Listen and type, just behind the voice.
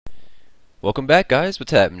Welcome back, guys.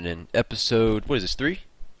 What's happening? Episode, what is this, 3?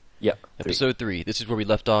 Yeah, three. Episode 3. This is where we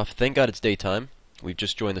left off. Thank God it's daytime. We've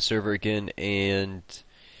just joined the server again, and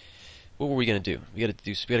what were we gonna do? We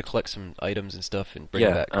gotta collect some items and stuff and bring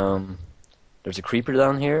them Yeah, back. there's a creeper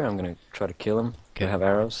down here. I'm gonna try to kill him. Do I Okay. have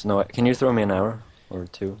arrows? No, can you throw me an arrow? Or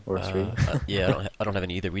two, or three? Yeah, I don't have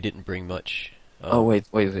any either. We didn't bring much. Oh, wait.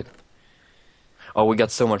 Oh, we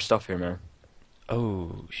got so much stuff here, man.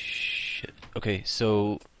 Oh, shit. Okay,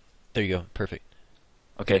 so there you go. Perfect.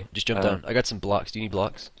 Okay, Just jump down. I got some blocks. Do you need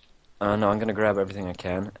blocks? no, I'm gonna grab everything I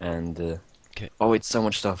can, and, Okay. Oh, it's so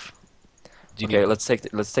much stuff. Do you Okay, need,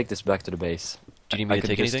 let's take this back to the base. do you need me I to could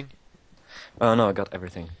take just- anything? No, I got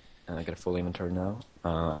everything. I got a full inventory now.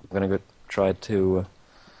 I'm gonna go try to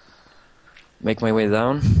make my way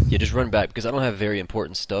down. Yeah, just run back because I don't have very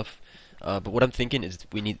important stuff. But what I'm thinking is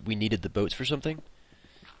we needed the boats for something.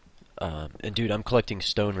 And dude, I'm collecting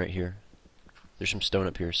stone right here. There's some stone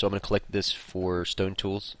up here, so I'm gonna collect this for stone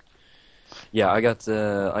tools. Yeah, I got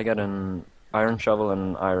an iron shovel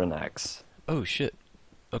and an iron axe. Oh shit.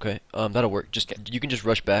 Okay. That'll work. Just you can just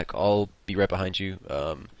rush back. I'll be right behind you.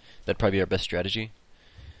 That'd probably be our best strategy.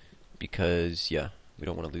 Because yeah, we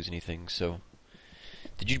don't want to lose anything. So,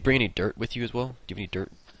 did you bring any dirt with you as well? Do you have any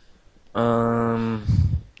dirt?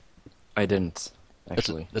 I didn't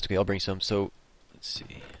actually. That's okay. I'll bring some. So, let's see.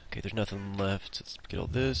 Okay, there's nothing left. Let's get all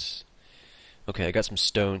this. Okay, I got some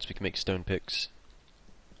stones. We can make stone picks.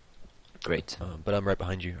 Great. But I'm right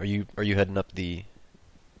behind you. Are you heading up the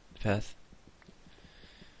path?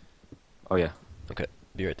 Oh yeah. Okay,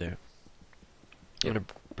 be right there. I'm Yep. gonna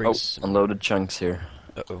bring Oh, some. unloaded chunks here.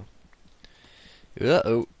 Uh-oh.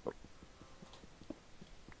 Uh-oh.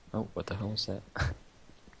 Oh, what the hell was that?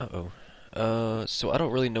 Uh-oh. So I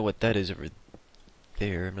don't really know what that is over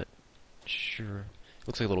there. I'm not sure.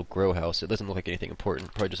 Looks like a little grow house. It doesn't look like anything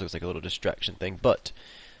important. Probably just looks like a little distraction thing. But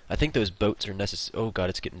I think those boats are necessary. Oh god,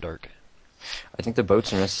 it's getting dark. I think the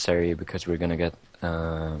boats are necessary because we're gonna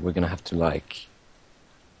have to like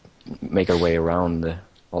make our way around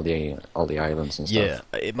all the islands and stuff.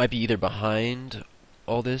 Yeah, it might be either behind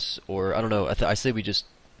all this or I don't know. I say we just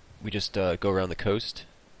go around the coast.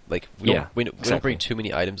 Like Yeah, we don't exactly. bring too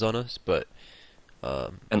many items on us, but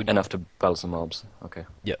And enough to battle some mobs. Okay.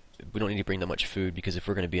 yeah, we don't need to bring that much food because if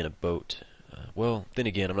we're going to be in a boat, well, then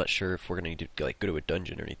again, I'm not sure if we're going to need to like go to a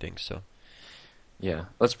dungeon or anything. So Yeah.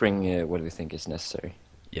 Let's bring what we think is necessary.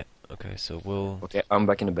 yeah, okay. So we'll. Okay, I'm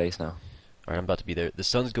back in the base now. All right, I'm about to be there. The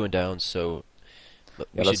sun's going down, so Yeah,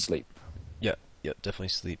 we let's should. sleep. Yeah, yeah, definitely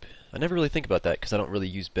sleep. I never really think about that because I don't really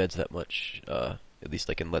use beds that much. At least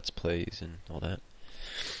like in Let's Plays and all that.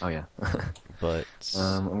 Oh yeah. But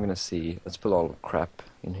I'm gonna see. Let's put all the crap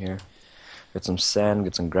in here. Get some sand,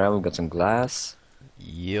 get some gravel, get some glass.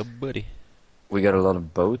 yeah, buddy. We got a lot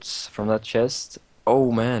of boats from that chest.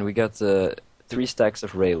 Oh man, we got 3 stacks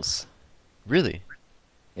of rails. Really?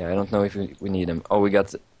 Yeah, I don't know if we need them. Oh, we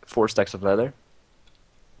got 4 stacks of leather.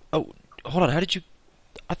 Oh, hold on. How did you?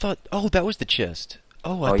 I thought. Oh, that was the chest.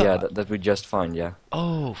 Oh, I Oh thought. yeah, that we just found. Yeah.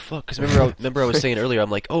 Oh, fuck. Because remember I was saying earlier. I'm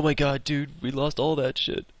like, oh my god, dude, we lost all that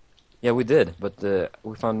shit. Yeah, we did, but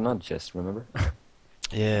we found another chest. Remember?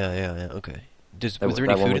 Yeah. Okay. Was there That any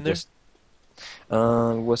one food we in there? just- it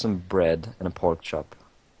was some bread and a pork chop.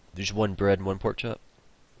 There's one bread and one pork chop.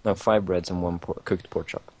 No, 5 breads and 1 cooked pork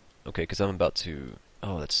chop. Okay, because I'm about to.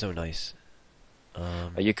 Oh, that's so nice.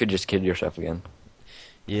 You could just kill yourself again.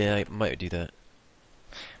 Yeah, I might do that.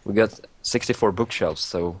 We got 64 bookshelves,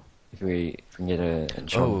 so if we get a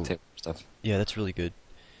enchantment table stuff. Yeah, that's really good.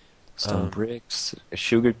 Stone Um, bricks, a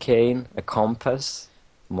sugar cane, a compass,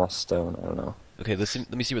 moss stone. I don't know. Okay, let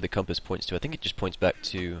me see where the compass points to. I think it just points back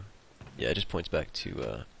to. Yeah, it just points back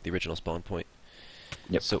to the original spawn point.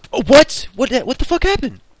 Yep. So. Oh, what? What the fuck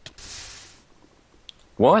happened?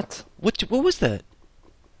 What? What was that?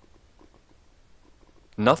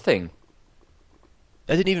 Nothing.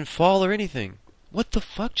 I didn't even fall or anything. What the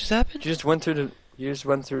fuck just happened? You just went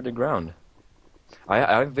through the ground. I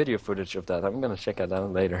have video footage of that. I'm gonna check that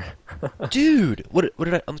out later. Dude, what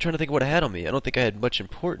did I? I'm trying to think of what I had on me. I don't think I had much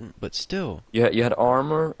important, but still. You had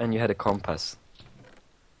armor and you had a compass.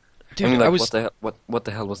 Dude, I mean, like, I was what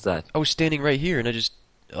the hell was that? I was standing right here and I just.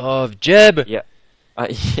 Oh, Jeb! Yeah.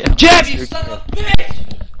 Yeah. Jeb, you son of a bitch!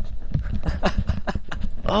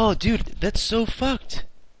 Oh, dude, that's so fucked.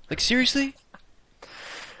 Like seriously?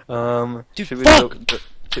 Dude, Should we fuck!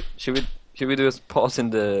 should we do a pause in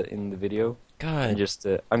the video God. and just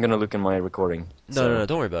I'm gonna look in my recording. No,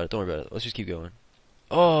 don't worry about it. Don't worry about it. Let's just keep going.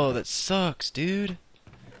 Oh, that sucks, dude.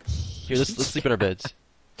 Here, let's sleep in our beds.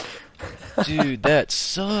 Dude, that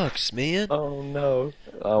sucks, man. Oh no.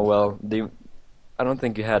 Oh well, I don't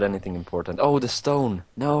think you had anything important. Oh, the stone.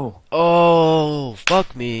 No. Oh,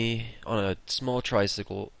 fuck me. On a small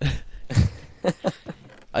tricycle.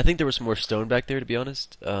 I think there was some more stone back there, to be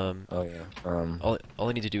honest. Oh yeah. All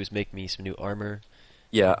I need to do is make me some new armor.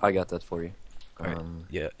 Yeah, I got that for you. Alright,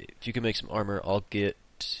 yeah, if you can make some armor, I'll get...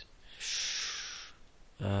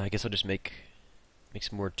 I guess I'll just make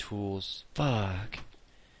some more tools. Fuck.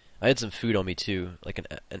 I had some food on me too, like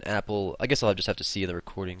an apple. I guess I'll just have to see in the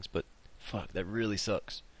recordings, but fuck, that really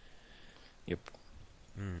sucks. Yep.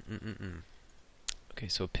 Okay,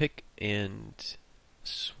 so pick and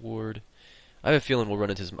sword. I have a feeling we'll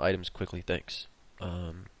run into some items quickly, thanks.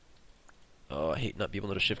 Oh, I hate not being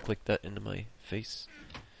able to shift click that into my face.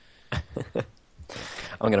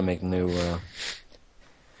 I'm gonna make a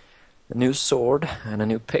new sword and a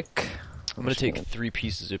new pick. I'm gonna take 3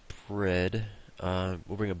 pieces of bread.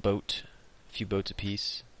 We'll bring a boat, a few boats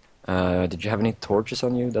apiece. Did you have any torches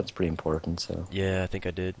on you? That's pretty important, so... Yeah, I think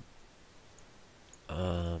I did.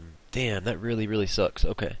 Damn, that really sucks.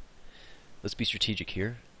 Okay. Let's be strategic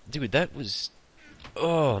here. Dude, that was...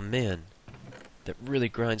 Oh, man. That really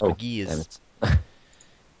grinds my gears. Damn it.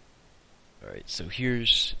 Alright, so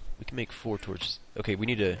here's... We can make 4 torches. Okay, we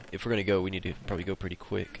need to... If we're gonna go, we need to probably go pretty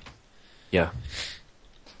quick. Yeah.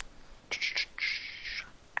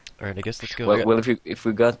 Alright, I guess let's go. Well, if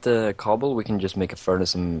we got the cobble, we can just make a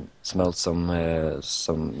furnace and smelt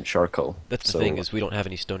some charcoal. That's the thing, is we don't have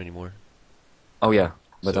any stone anymore. Oh yeah,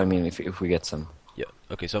 but So- I mean, if we get some. Yeah.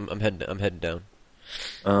 Okay, so I'm heading down.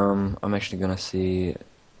 I'm actually gonna see.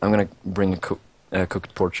 I'm gonna bring a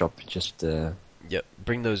cooked pork chop. Just Yep.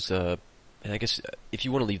 Bring those. And I guess if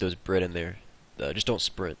you want to leave those bread in there, just don't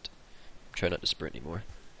sprint. Try not to sprint anymore.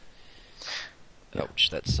 Yeah.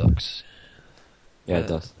 Ouch, that sucks. yeah, it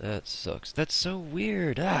does. That sucks. That's so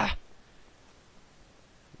weird. Ah.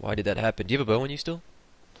 Why did that happen? Do you have a bow on you still?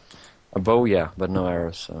 A bow, yeah, but no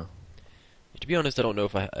arrows. So. To be honest, I don't know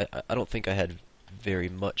if I don't think I had very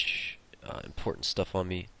much important stuff on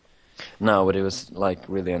me. No, but it was like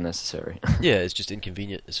really unnecessary. Yeah, it's just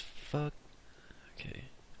inconvenient as fuck. Okay.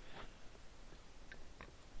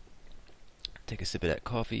 Take a sip of that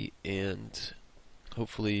coffee and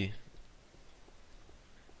hopefully...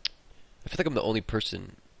 I feel like I'm the only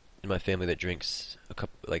person in my family that drinks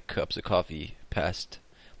cups of coffee past...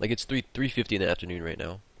 Like it's 3:50 in the afternoon right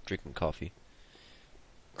now, drinking coffee.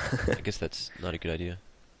 I guess that's not a good idea.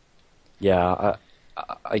 Yeah,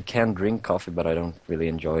 I can drink coffee, but I don't really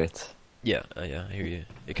enjoy it. Yeah, I hear you.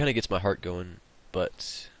 It kind of gets my heart going,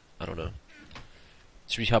 but I don't know.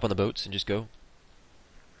 Should we hop on the boats and just go?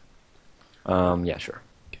 Yeah, sure.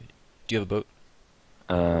 Okay. Do you have a boat?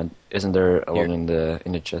 Isn't there a Here. one in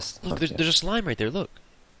the chest? Look, Oh, there's a slime right there. Look,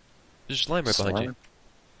 there's a slime right behind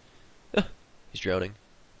you. He's drowning.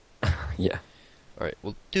 Yeah. All right.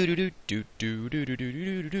 Well, do.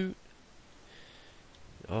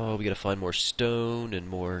 Oh, we gotta find more stone and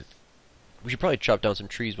more. We should probably chop down some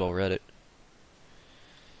trees while we're at it.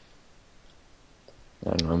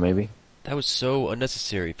 I don't know, maybe. That was so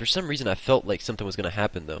unnecessary. For some reason, I felt like something was gonna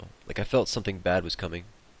happen though. Like I felt something bad was coming.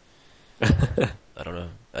 I don't know.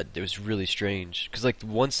 It was really strange. Cause like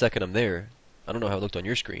 1 second I'm there. I don't know how it looked on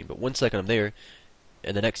your screen, but 1 second I'm there,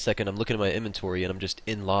 and the next second I'm looking at my inventory and I'm just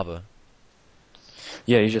in lava.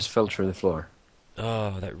 Yeah, you just fell through the floor.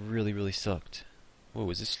 Oh, that really sucked. Whoa,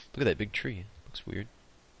 is this? Look at that big tree. Looks weird.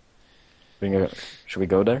 Should we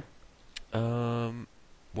go there?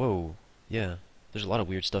 Whoa. Yeah. There's a lot of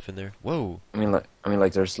weird stuff in there. Whoa. I mean,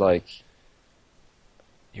 like, there's like,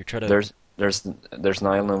 You're trying to. there's an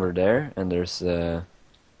island over there, and there's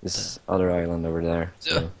this other island over there.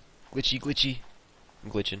 So. Glitchy. I'm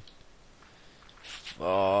glitching.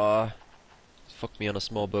 Aw. Fuck me on a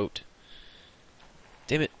small boat.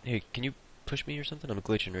 Damn it. Hey, can you push me or something? I'm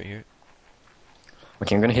glitching right here.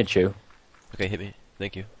 Okay, I'm gonna hit you. Okay, hit me.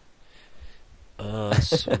 Thank you.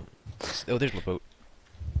 So, oh, there's my boat.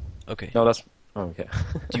 Okay. No, that's... Oh, okay.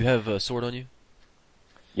 Do you have a sword on you?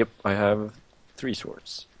 Yep, I have 3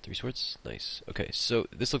 swords. 3 swords? Nice. Okay, so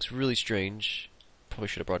this looks really strange. Probably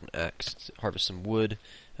should have brought an axe to harvest some wood.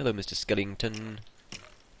 Hello, Mr. Scuddington.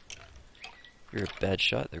 You're a bad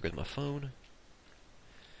shot. There goes my phone.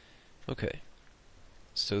 Okay.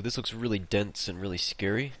 So this looks really dense and really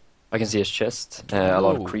scary. I can see his chest. A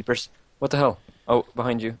lot of Whoa. creepers. What the hell? Oh,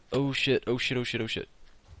 behind you. Oh shit, oh shit.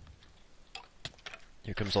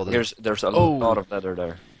 Here comes all the... There's a Oh. lot of leather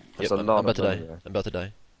there. There's Yep, a I'm lot about of to die. leather there. I'm about to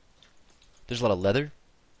die. There's a lot of leather?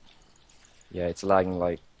 Yeah, it's lagging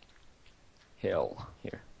like hell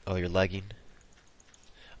here. Oh, you're lagging.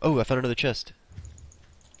 Oh, I found another chest.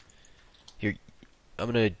 Here, I'm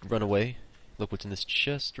gonna run away. Look what's in this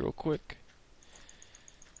chest real quick.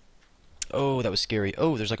 Oh, that was scary.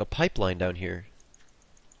 Oh, there's like a pipeline down here.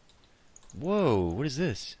 Whoa, what is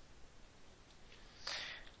this?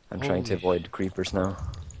 I'm trying to Holy avoid creepers now.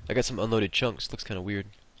 I got some unloaded chunks. Looks kind of weird.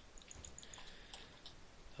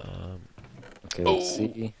 Um, Okay, let's oh,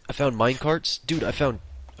 see. I found minecarts. Dude, I found...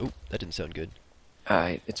 Oh, that didn't sound good.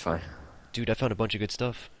 Alright, it's fine. Dude, I found a bunch of good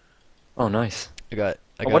stuff. Oh, nice. I got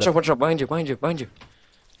Oh, watch out, watch out, behind you, behind you, behind you.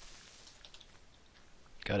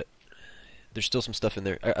 Got it. There's still some stuff in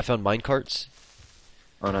there. I found minecarts.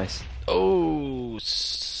 Oh, nice. Oh,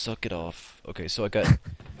 suck it off. Okay, so I got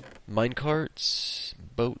minecarts,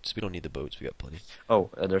 boats. We don't need the boats. We got plenty.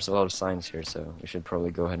 Oh, there's a lot of signs here, so we should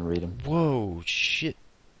probably go ahead and read them. Whoa, shit.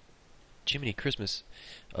 Jiminy Christmas.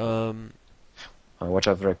 Watch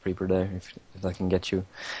out for that creeper there, if I can get you.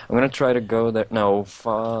 I'm gonna try to go there. No,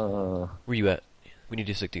 Where you at? We need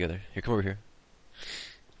to stick together. Here, come over here.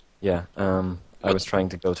 yeah, I was trying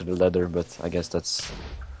to go to the leather, but I guess that's...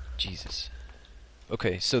 Jesus.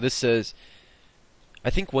 Okay, so this says,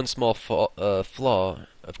 I think one small flaw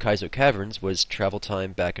of Kaizo Caverns was travel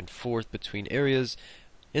time back and forth between areas.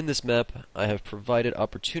 In this map, I have provided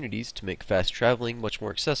opportunities to make fast traveling much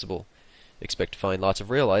more accessible. Expect to find lots of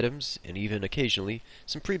rail items, and even occasionally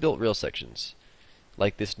some pre-built rail sections,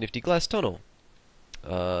 like this nifty glass tunnel.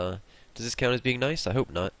 Does this count as being nice? I hope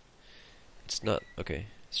not. It's not. Okay,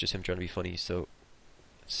 it's just him trying to be funny, so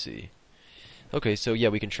let's see. Okay, so yeah,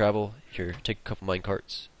 we can travel. Here, take a couple mine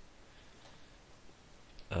carts.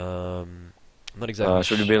 I'm not exactly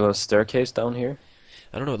should we build a staircase down here?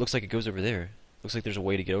 I don't know, it looks like it goes over there. Looks like there's a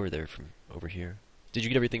way to get over there from over here. Did you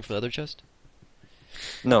get everything from the other chest?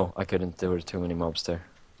 No, I couldn't. There were too many mobs there.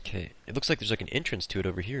 Okay, it looks like there's like an entrance to it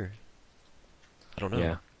over here. I don't know.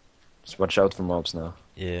 Yeah. Just watch out for mobs now.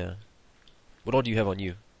 Yeah. What all do you have on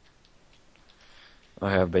you?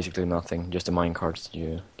 I have basically nothing, just the mine carts that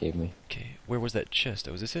you gave me. Okay, where was that chest?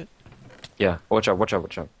 Oh, is this it? Yeah, watch out, watch out,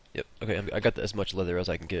 watch out. Yep, okay, I got as much leather as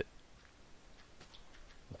I can get.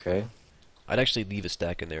 Okay. I'd actually leave a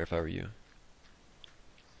stack in there if I were you.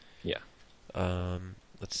 Yeah.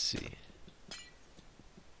 Let's see.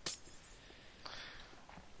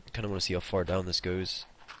 Kind of want to see how far down this goes.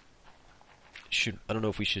 I don't know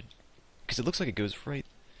if we should, because it looks like it goes right.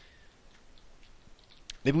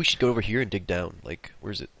 Maybe we should go over here and dig down. Like,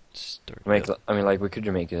 where's it start? I mean, like, we could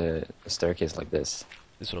make a staircase like this.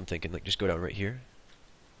 This is what I'm thinking. Like, just go down right here.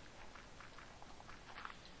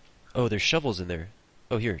 Oh, there's shovels in there.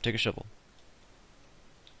 Oh, here, take a shovel.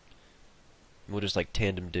 And we'll just like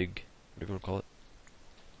tandem dig, whatever you want to call it.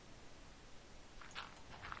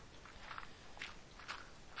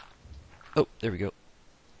 Oh, there we go.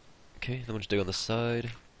 Okay, then we'll just dig on the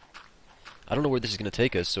side. I don't know where this is going to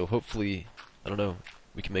take us, so hopefully, I don't know,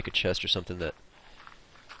 we can make a chest or something that...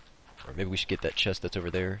 Or maybe we should get that chest that's over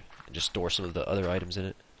there and just store some of the other items in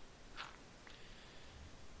it.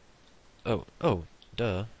 Oh,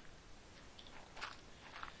 duh.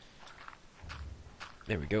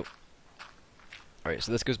 There we go. Alright,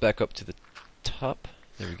 so this goes back up to the top.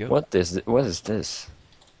 There we go. What is this?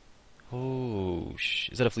 Oh,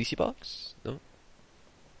 is that a fleecy box? No?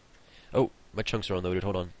 Oh, my chunks are unloaded.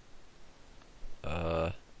 Hold on.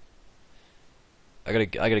 I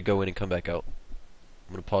gotta go in and come back out.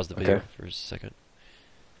 I'm gonna pause the video for a second.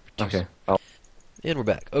 Okay. And we're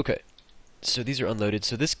back. Okay. So these are unloaded.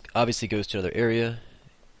 So this obviously goes to another area.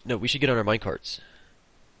 No, we should get on our minecarts.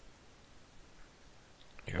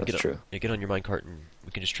 That's true. Yeah, get on your minecart and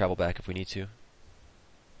we can just travel back if we need to.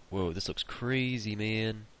 Whoa, this looks crazy,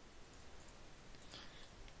 man.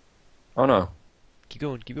 Oh no. Keep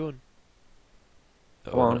going, keep going.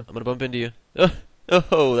 Come on. I'm gonna bump into you.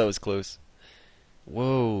 Oh, that was close.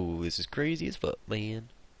 Whoa, this is crazy as fuck, man.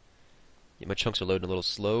 Yeah, my chunks are loading a little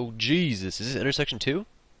slow. Jesus, is this intersection 2?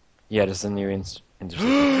 Yeah, this is a new intersection.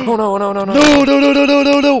 Oh no, no, no, no. No, no, no, no, no,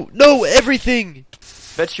 no, no, no, everything!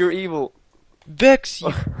 Bet you're evil. Vex, you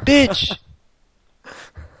bitch!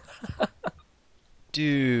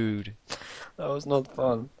 Dude. That was not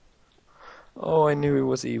fun. Oh, I knew it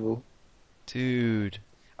was evil. Dude.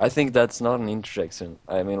 I think that's not an intersection.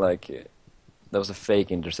 I mean, like, that was a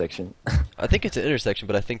fake intersection. I think it's an intersection,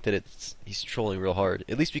 but I think that he's trolling real hard.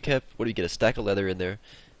 At least we kept, what do we get, a stack of leather in there.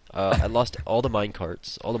 I lost all the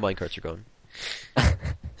minecarts. All the minecarts are gone.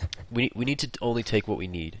 We need to only take what we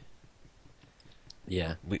need.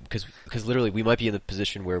 Yeah. Because literally we might be in the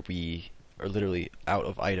position where we are literally out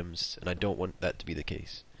of items, and I don't want that to be the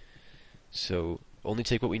case. So only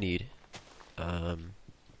take what we need.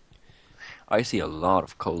 I see a lot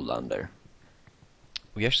of coal down there.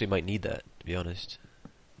 We actually might need that, to be honest.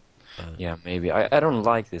 Yeah, maybe. I don't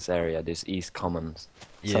like this area, this East Commons.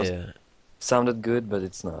 Yeah. Sounded good, but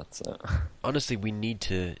it's not. So. Honestly, we need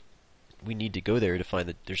to we need to go there to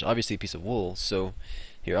find there's obviously a piece of wool. So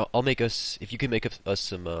here, I'll make us. If you can make us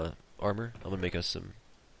some armor, I'm gonna make us some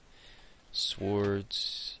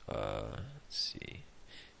swords. Let's see,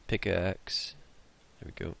 pickaxe.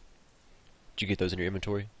 There we go. Did you get those in your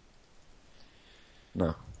inventory?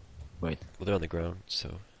 No. Wait. Well, they're on the ground.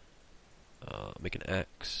 So make an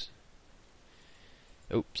axe.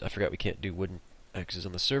 Oops, I forgot we can't do wooden axes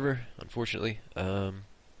on the server, unfortunately.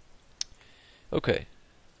 Okay,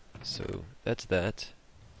 so that's that.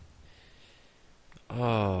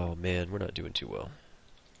 Oh man, we're not doing too well.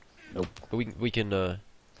 Nope. But we can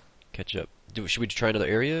catch up. Should we try another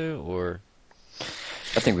area or?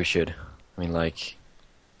 I think we should. I mean, like,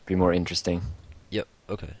 be more interesting. Yep.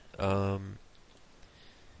 Okay.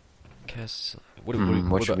 Cast. What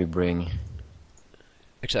should we bring?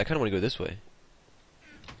 Actually, I kind of want to go this way.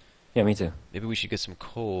 Yeah, me too. Maybe we should get some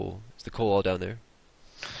coal. Is the coal all down there?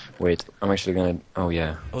 Wait, I'm actually gonna... Oh,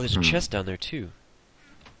 yeah. Oh, there's a chest down there, too.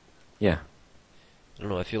 Yeah. I don't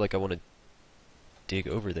know, I feel like I want to dig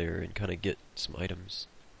over there and kind of get some items.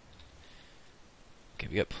 Okay,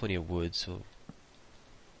 we got plenty of wood, so...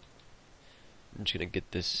 I'm just gonna get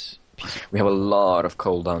this piece of... We have a lot of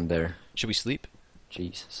coal down there. Should we sleep?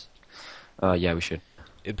 Jesus. Yeah, we should.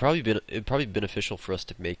 It'd probably be beneficial for us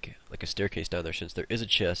to make like a staircase down there, since there is a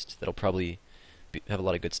chest that'll probably have a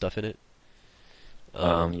lot of good stuff in it.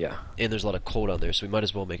 Yeah. And there's a lot of coal down there, so we might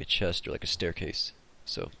as well make a chest or like a staircase.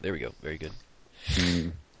 So there we go. Very good.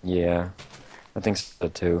 Yeah, I think so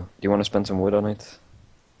too. Do you want to spend some wood on it?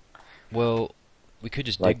 Well, we could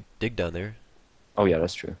just Like- dig down there, Oh yeah,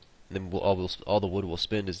 that's true. and then all the wood we'll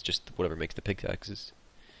spend is just whatever makes the pickaxes.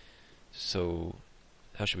 So,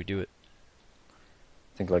 how should we do it?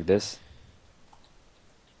 Think like this.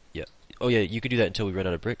 Oh yeah, you could do that until we run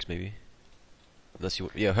out of bricks, maybe. Unless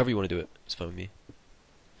yeah, however you want to do it, it's fine with me.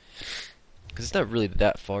 Because it's not really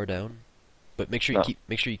that far down, but make sure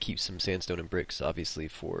you keep some sandstone and bricks, obviously,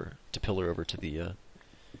 to pillar over to the.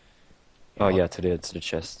 Oh yeah, to the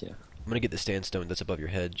chest. Yeah. I'm gonna get the sandstone that's above your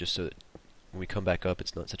head, just so that when we come back up,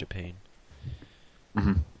 it's not such a pain.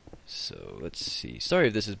 So let's see. Sorry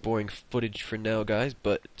if this is boring footage for now, guys,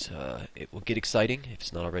 but it will get exciting if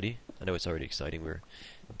it's not already. I know it's already exciting. We're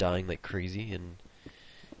dying like crazy, and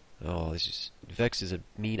this just Vex is a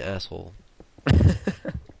mean asshole.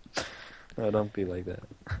 No, don't be like that.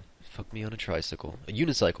 Fuck me on a tricycle, a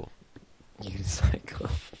unicycle. Unicycle.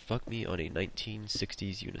 Fuck me on a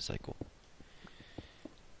 1960s unicycle.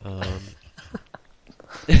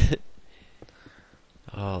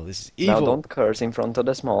 Oh, this is evil. Now don't curse in front of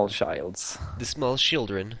the small childs. The small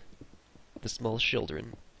children. The small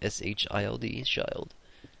children. S-H-I-L-D, child.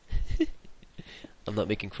 I'm not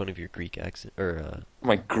making fun of your Greek accent, or,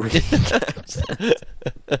 My Greek accent.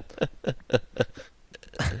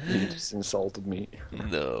 You just insulted me.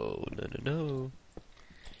 No.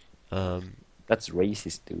 That's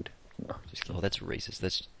racist, dude. No, just kidding. Oh, that's racist.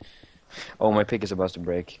 That's... Oh, my pick is about to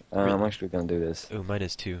break. Really? I'm actually gonna do this. Oh, mine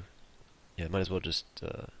is too. Yeah, might as well just,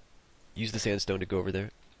 use the sandstone to go over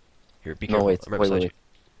there. Here, be careful. No, wait, I'm right wait, beside wait.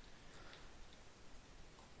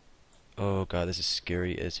 you. Oh god, this is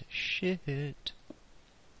scary as shit.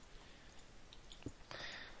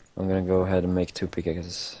 I'm gonna go ahead and make 2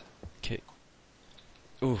 pickaxes. Okay.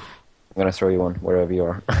 Ooh. I'm gonna throw you one wherever you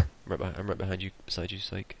are. I'm right behind you, beside you,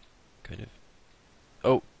 psych. Kind of.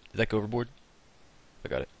 Oh, did that go overboard? I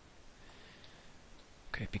got it.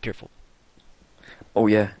 Okay, be careful. Oh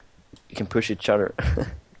yeah, you can push each other.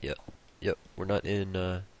 Yep, we're not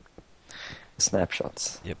in,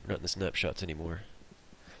 Snapshots. Yep, we're not in the snapshots anymore.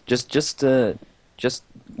 Just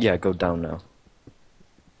yeah, go down now.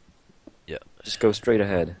 Yeah. Just go straight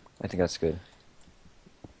ahead. I think that's good.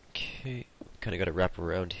 Okay, kind of got to wrap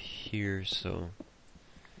around here, so...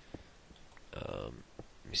 let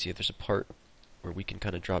me see if there's a part where we can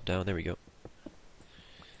kind of drop down. There we go.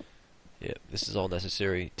 Yeah, this is all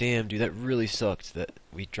necessary. Damn, dude, that really sucked that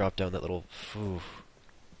we dropped down that little... Phew.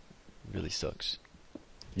 Really sucks.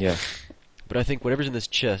 Yeah. But I think whatever's in this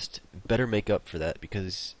chest better make up for that,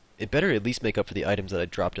 because it better at least make up for the items that I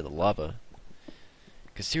dropped in the lava.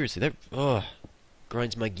 Because seriously, that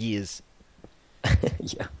grinds my gears.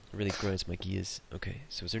 Yeah. It really grinds my gears. Okay,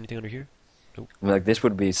 so is there anything under here? Nope. I mean, like, this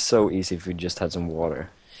would be so easy if we just had some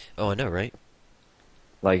water. Oh, I know, right?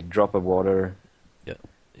 Like, drop of water. Yeah.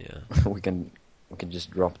 we can just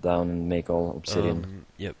drop down and make all obsidian.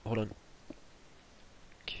 Yep, hold on.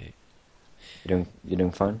 Okay. You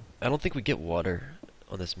doing fine? I don't think we get water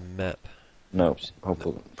on this map. No,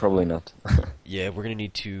 hopefully, probably not. Yeah, we're gonna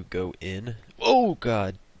need to go in. Oh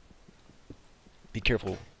god! Be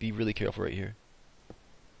careful. Be really careful right here.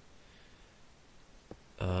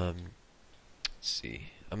 Let's see.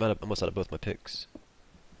 I'm almost out of both my picks.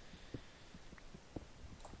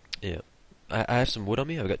 Yeah. I have some wood on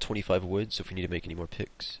me. I've got 25 wood, so if we need to make any more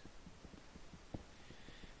picks.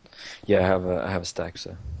 Yeah, I have a stack,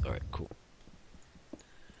 so. Alright, cool.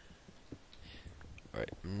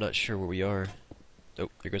 Alright, I'm not sure where we are. Oh,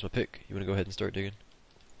 here goes my pick. You wanna go ahead and start digging?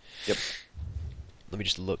 Yep. Let me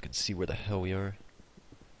just look and see where the hell we are.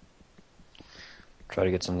 Try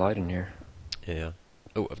to get some light in here. Yeah.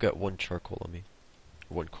 Oh, I've got 1 charcoal on me.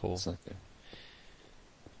 1 coal. That's not good.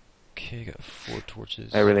 Okay, got 4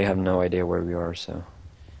 torches. I really have no idea where we are, so.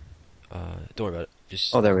 Don't worry about it.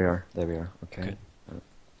 Just. Oh, there we are. There we are. Okay. Good.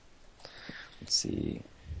 Let's see.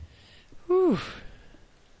 Whew.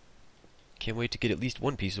 Can't wait to get at least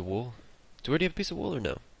 1 piece of wool. Do we already have a piece of wool or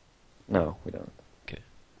no? No, we don't. Okay.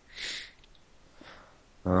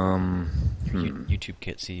 YouTube YouTube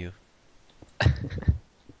can't see you.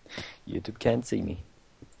 YouTube can't see me.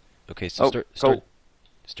 Okay, so Oh,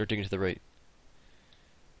 start digging to the right.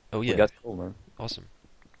 Oh yeah. We got coal, man. Awesome.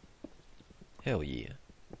 Hell yeah.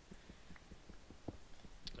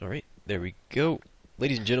 Alright, there we go.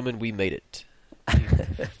 Ladies and gentlemen, we made it.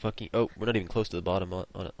 Fucking. Oh, we're not even close to the bottom,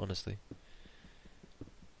 honestly.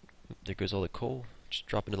 There goes all the coal. Just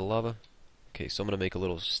drop into the lava. Okay, so I'm gonna make a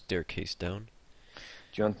little staircase down.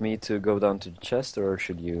 Do you want me to go down to the chest, or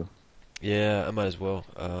should you? Yeah, I might as well.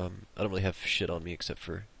 I don't really have shit on me except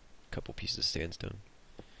for a couple pieces of sandstone.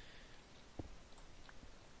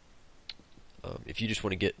 If you just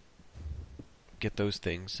want to get those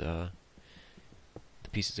things, the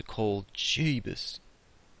pieces of coal, jeebus.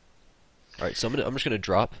 All right, so I'm just gonna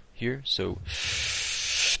drop here. So,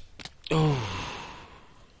 oh,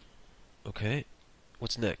 okay.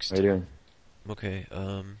 What's next? How are you doing? Okay.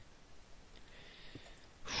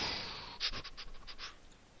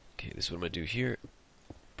 Okay, this is what I'm gonna do here.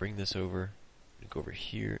 Bring this over. Go over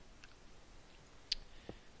here.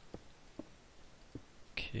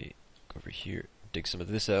 Okay, go over here. Dig some of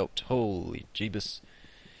this out. Holy jeebus.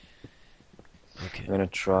 Okay. I'm gonna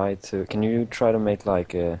try to. Can you try to make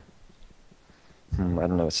like a? I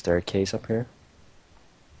don't know, a staircase up here?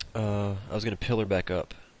 I was gonna pillar back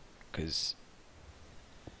up, cause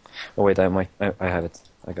Oh wait, I have it.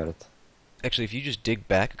 I got it. actually, if you just dig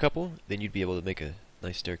back a couple, then you'd be able to make a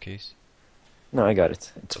nice staircase. No, I got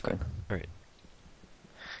it. It's okay. Alright.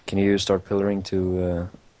 Can you start pillaring to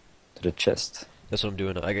the chest? That's what I'm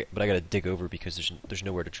doing. But I gotta dig over because there's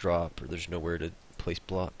nowhere to drop or there's nowhere to place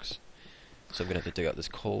blocks. So I'm gonna have to dig out this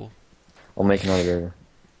coal. I'll make another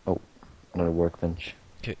workbench.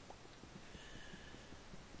 Okay.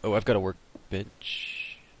 Oh, I've got a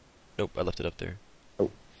workbench. Nope, I left it up there. Oh.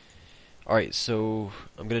 Alright, so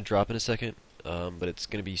I'm gonna drop in a second, but it's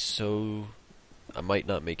gonna be so... I might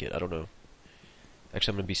not make it, I don't know.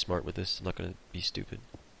 Actually, I'm gonna be smart with this, I'm not gonna be stupid.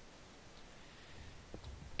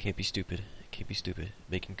 Can't be stupid, can't be stupid.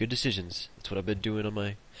 Making good decisions, that's what I've been doing on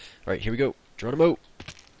my... Alright, here we go, Geronimo!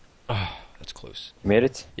 Ah, that's close. You made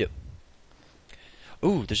it? Yep.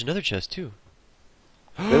 Ooh, there's another chest too.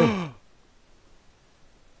 Really?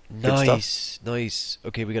 Nice, nice.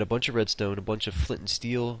 Okay, we got a bunch of redstone, a bunch of flint and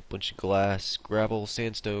steel, a bunch of glass, gravel,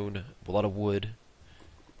 sandstone, a lot of wood,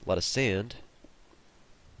 a lot of sand.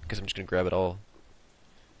 Guess I'm just gonna grab it all.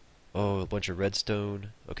 Oh, a bunch of redstone.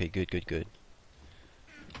 Okay, good, good, good.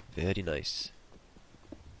 Very nice.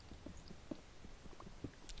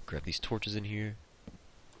 Grab these torches in here.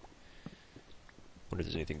 Wonder if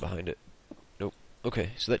there's anything behind it. Nope. Okay,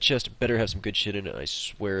 so that chest better have some good shit in it, I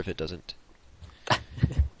swear if it doesn't.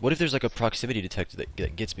 What if there's like a proximity detector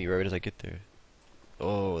that gets me right as I get there?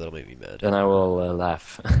 Oh, that'll make me mad. Then I will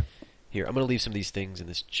laugh. Here, I'm gonna leave some of these things in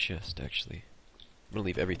this chest, actually. I'm gonna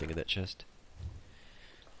leave everything in that chest.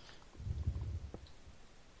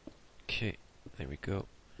 Okay, there we go.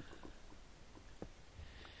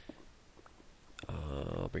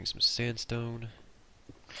 I'll bring some sandstone.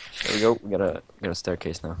 There we go. We got a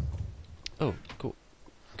staircase now. Oh, cool.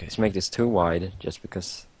 Okay. Let's make this too wide, just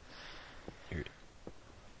because. Here.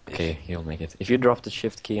 Okay, you'll make it. If you drop the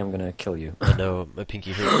shift key, I'm gonna kill you. I know, my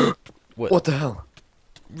pinky hurt. What? What the hell?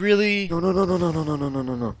 Really? No, no, no, no, no, no, no, no, no,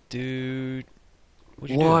 no, no. Dude.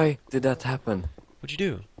 What'd you do? Why did that happen? What'd you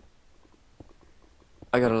do?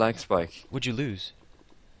 I got a lag spike. What'd you lose?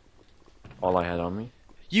 All I had on me.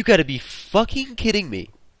 You gotta be fucking kidding me.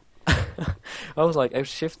 I was like, I was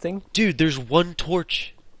shifting. Dude, there's one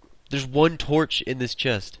torch. There's one torch in this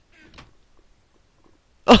chest.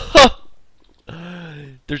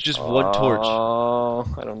 There's just one torch. Oh,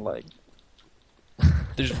 I don't like.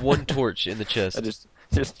 There's one torch in the chest. I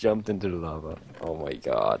just jumped into the lava. Oh my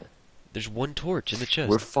god. There's one torch in the chest.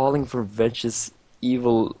 We're falling for Vetch's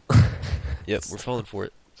evil. Yep, we're falling for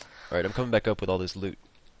it. Alright, I'm coming back up with all this loot.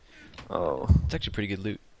 Oh, It's actually pretty good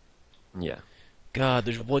loot. yeah. God,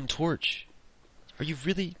 there's one torch. Are you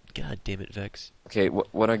really? God damn it, Vex. Okay,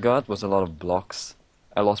 what I got was a lot of blocks.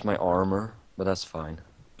 I lost my armor, but that's fine.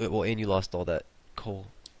 Well, and you lost all that coal.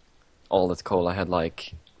 All that coal, I had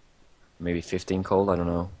like maybe 15 coal. I don't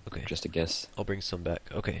know. Okay. Just a guess. I'll bring some back.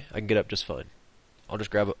 Okay, I can get up just fine. I'll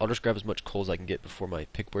just grab as much coal as I can get before my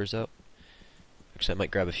pick wears out. Actually, I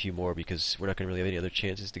might grab a few more because we're not gonna really have any other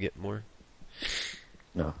chances to get more.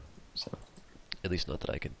 No. So. At least not that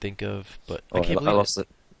I can think of. But Oh, I can't I believe lost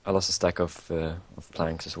I lost a stack of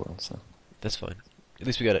planks as well. So. That's fine. At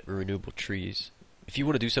least we got renewable trees. If you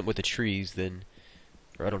want to do something with the trees, then,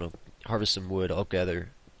 or I don't know, harvest some wood. I'll gather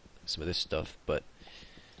some of this stuff. But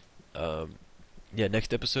yeah,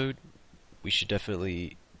 next episode we should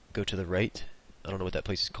definitely go to the right. I don't know what that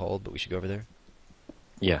place is called, but we should go over there.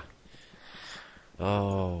 Yeah.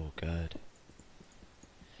 Oh God.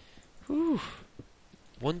 Whew.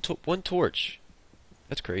 One torch.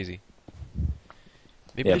 That's crazy.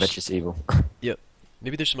 Maybe Yeah, I there's bet it's evil. Yep.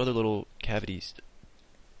 Maybe there's some other little cavities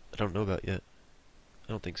I don't know about yet.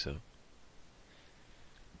 I don't think so.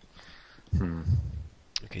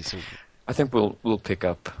 Okay, so I think we'll pick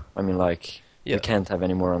up. I mean, like yeah, we can't have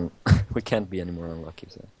any more we can't be any more unlucky.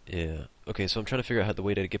 So. yeah. Okay, so I'm trying to figure out how the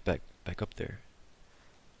way to get back up there.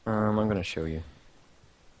 I'm gonna show you.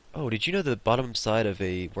 Oh, did you know the bottom side of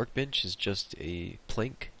a workbench is just a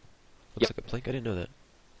plank? Looks Yep. like a plank. I didn't know that.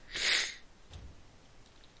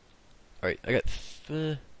 All right, I got.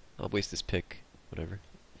 I'll waste this pick. Whatever.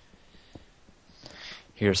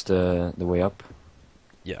 Here's the way up.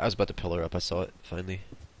 Yeah, I was about to pillar up. I saw it finally.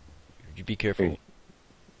 You be careful.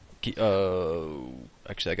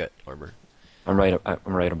 Actually, I got armor. I'm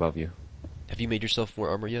right above you. Have you made yourself more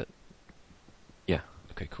armor yet? Yeah.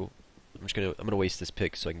 Okay, cool. I'm gonna waste this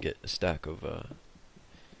pick so I can get a stack of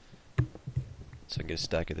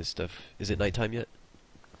this stuff. Is it nighttime yet?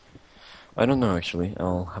 I don't know actually.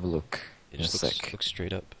 I'll have a look It in a just sec. looks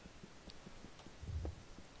straight up.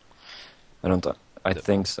 I don't. I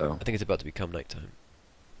think so. I think it's about to become nighttime.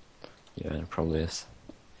 Yeah, it probably is.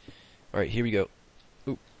 All right, here we go.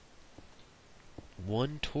 Ooh,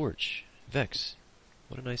 one torch. Vex,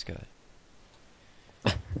 what a nice guy.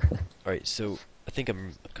 All right, so I think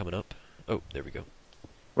I'm coming up. Oh, there we go.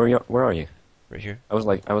 Where are you? Right here. I was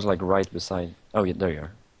like right beside. Oh, yeah, there you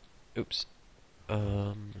are. Oops.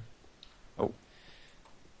 Oh.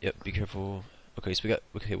 Yep. Be careful. Okay, so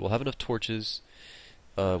we'll have enough torches.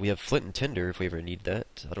 We have flint and tinder if we ever need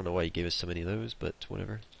that. I don't know why he gave us so many of those, but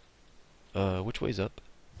whatever. Which way's up?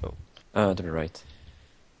 Oh. To the right.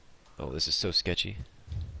 Oh, this is so sketchy.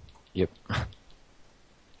 Yep.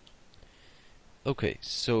 Okay,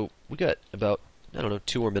 so we got about, I don't know,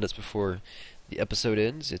 2 more minutes before the episode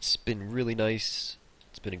ends. It's been really nice.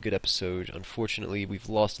 It's been a good episode. Unfortunately, we've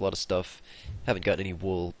lost a lot of stuff. Haven't gotten any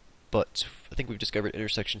wool, but I think we've discovered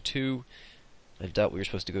intersection 2. I doubt we were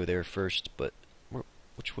supposed to go there first, but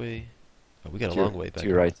which way? Oh, we got a long way back. To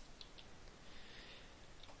your right.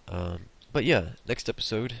 But yeah, next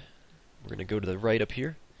episode, we're gonna go to the right up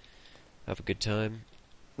here. Have a good time.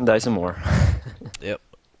 Die some more. Yep,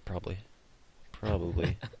 probably.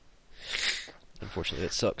 Unfortunately,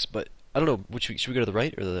 that sucks. But I don't know. Should we go to the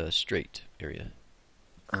right or the straight area?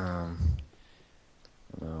 No.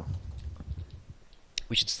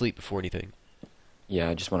 We should sleep before anything. Yeah,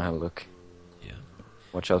 I just want to have a look. Yeah.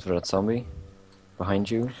 Watch out for that zombie behind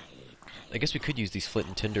you. I guess we could use these flint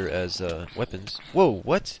and tinder as weapons. Whoa!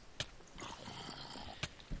 What?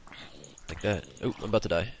 Like that. Oh, I'm about to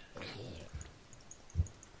die.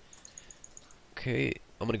 Okay,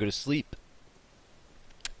 I'm gonna go to sleep.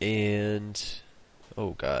 And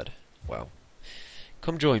oh god, wow!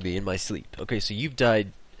 Come join me in my sleep. Okay, so you've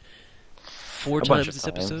died 4 times this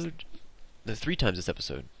episode. No, 3 times this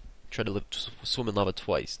episode. Tried to swim in lava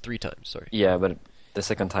twice. 3 times. Sorry. Yeah, but the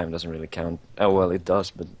second time doesn't really count. Oh well, it does,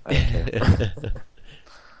 but I don't care.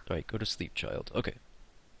 Alright, go to sleep, child. Okay.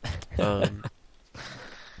 I'm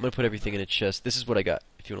gonna put everything in a chest. This is what I got.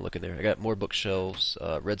 If you want to look in there, I got more bookshelves,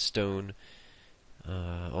 redstone,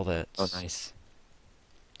 all that. Oh, nice.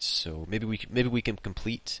 So maybe we can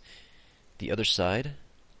complete the other side.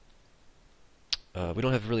 We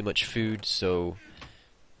don't have really much food, so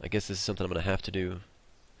I guess this is something I'm gonna have to do.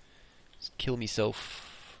 Just kill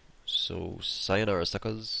myself. So sayonara,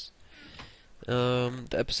 suckers. The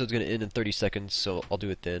episode's gonna end in 30 seconds, so I'll do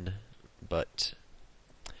it then. But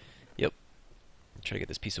yep, I'm trying to get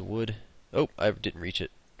this piece of wood. Oh, I didn't reach it.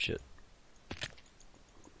 Shit.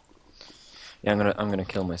 Yeah, I'm gonna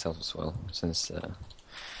kill myself as well since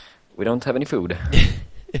we don't have any food.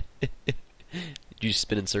 Did you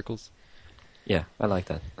spin in circles? Yeah, I like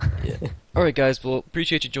that. Yeah. Alright guys, well,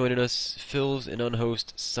 appreciate you joining us. Fillz and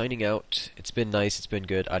Unhost signing out. It's been nice, it's been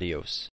good. Adios.